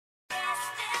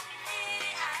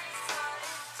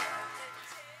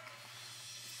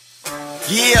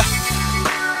Yeah.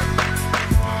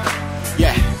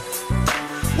 Yeah.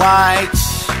 White.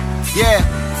 Yeah.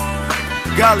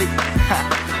 Gully.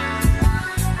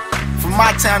 From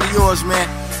my town to yours, man.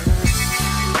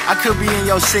 I could be in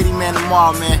your city, man,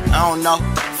 tomorrow, man. I don't know.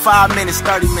 5 minutes,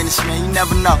 30 minutes, man. You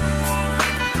never know.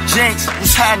 Jynx,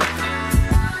 what's happening?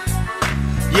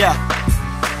 Yeah.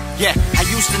 Yeah, I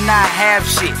used to not have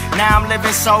shit. Now I'm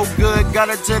living so good,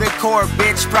 gutter to the core,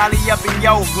 bitch. Probably up in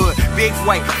your hood. Big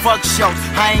weight, fuck shows.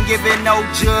 I ain't giving no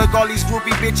jug. All these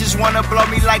groupie bitches wanna blow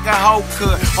me like a hoe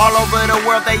could. All over the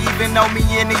world, they even know me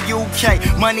in the UK.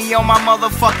 Money on my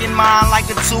motherfucking mind like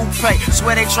a toupee.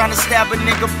 Swear they tryna stab a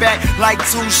nigga back like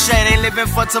Touche. They living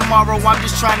for tomorrow, I'm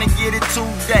just trying to get it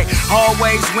today.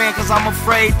 Always win, cause I'm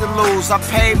afraid to lose. I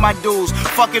paid my dues.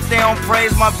 Fuck if they don't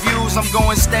praise my views. I'm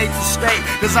going state to state,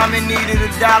 cause I'm in need of the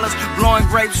dollars. Blowing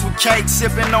grapes with cake,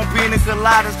 sipping on pina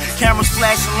coladas. Cameras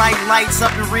flashing like lights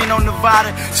up in Reno,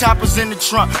 Nevada. Choppers in the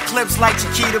trunk, clips like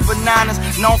Chiquita bananas.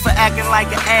 Known for acting like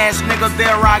an ass nigga,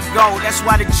 there I go. That's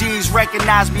why the G's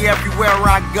recognize me everywhere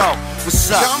I go.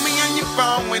 What's up? Call me on your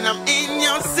phone when I'm in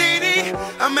your city.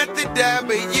 I'm at the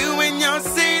W in your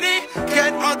city.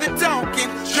 Cut all the talking,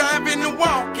 driving the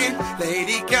walking.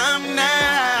 Lady, come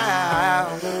now.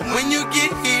 When you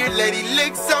get here, lady,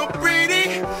 look so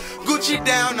pretty. Gucci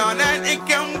down on that and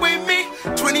come with me.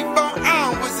 24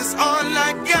 hours is all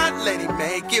I got. Lady,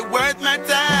 make it worth my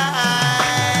time.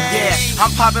 Yeah,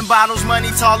 I'm popping bottles, money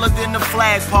taller than the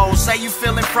flagpole. Say you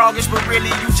feeling froggish, but really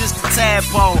you just a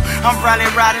tadpole. I'm probably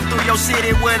riding through your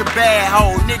city with a bad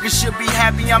hoe. Niggas should be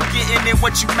happy I'm getting it,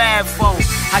 what you mad for?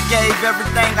 I gave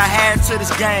everything I had to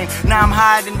this game. Now I'm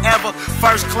higher than ever,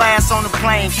 first class on the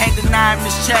plane. Can't deny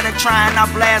Miss Cheddar, trying I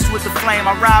blast with the flame.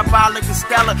 I ride by looking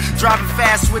stellar, driving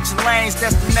fast, switching lanes,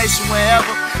 destination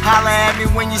wherever. Holla at me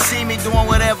when you see me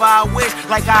doing whatever I wish,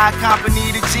 like I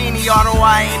accompany the genie. Although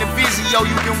I ain't a Vizio,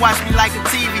 you can watch me like a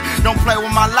TV. Don't play with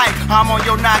my life, I'm on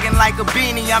your noggin like a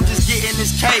beanie. I'm just getting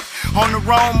this cake. On the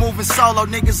road, moving solo,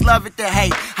 niggas love it to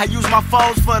hate. I use my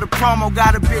foes for the promo,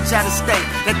 got a bitch out of state.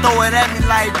 They throw it at me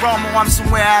like Romo, I'm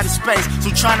somewhere out of space. So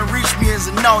trying to reach me is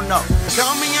a no-no.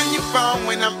 Call me on your phone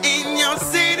when I'm in your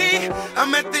city.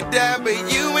 I'm at the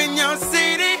W in your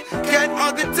city. Cut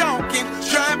all the talking,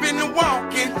 driving the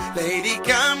walking. Lady,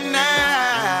 come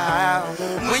now.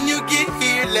 When you get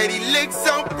here, lady, look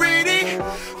so pretty.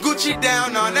 Gucci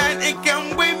down on that and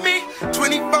come with me.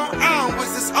 24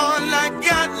 hours is all I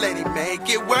got. Lady, make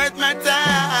it worth my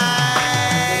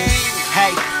time.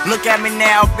 Hey, look at me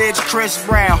now, bitch, Chris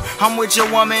Brown. I'm with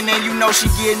your woman and you know she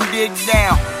getting digged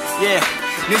down. Yeah.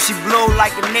 Then she blew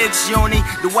like a Knicks uni.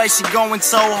 The way she going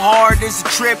so hard is a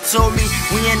trip to me.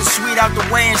 We in the suite out the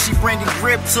way and she bringing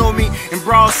grip to me. And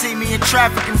bro see me in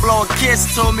traffic and blow a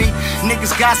kiss to me.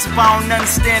 Niggas gossip, I don't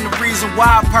understand the reason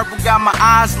why. Purple got my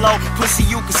eyes low, pussy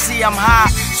you can see I'm high.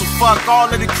 So fuck all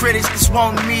of the critics that's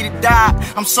wanting me to die.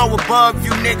 I'm so above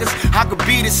you niggas, I could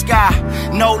be the sky.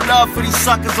 No love for these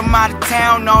suckers, I'm out of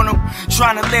town on them.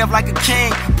 Trying to live like a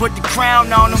king, put the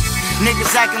crown on them.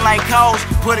 Niggas acting like hoes,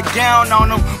 put a gown on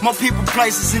them. More people,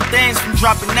 places, and things from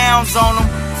dropping nouns on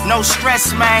them. No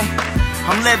stress, man,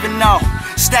 I'm living though.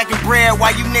 Stacking bread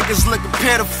while you niggas looking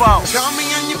pitiful. Call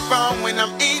me on your phone when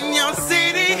I'm in your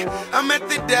city. I'm at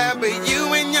the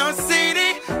W in your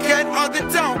city. Cut all the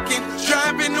talking,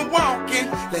 driving the walking.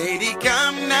 Lady,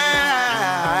 come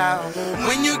now.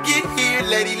 When you get here,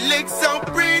 lady, look so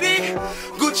pretty.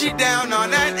 Gucci down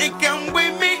on that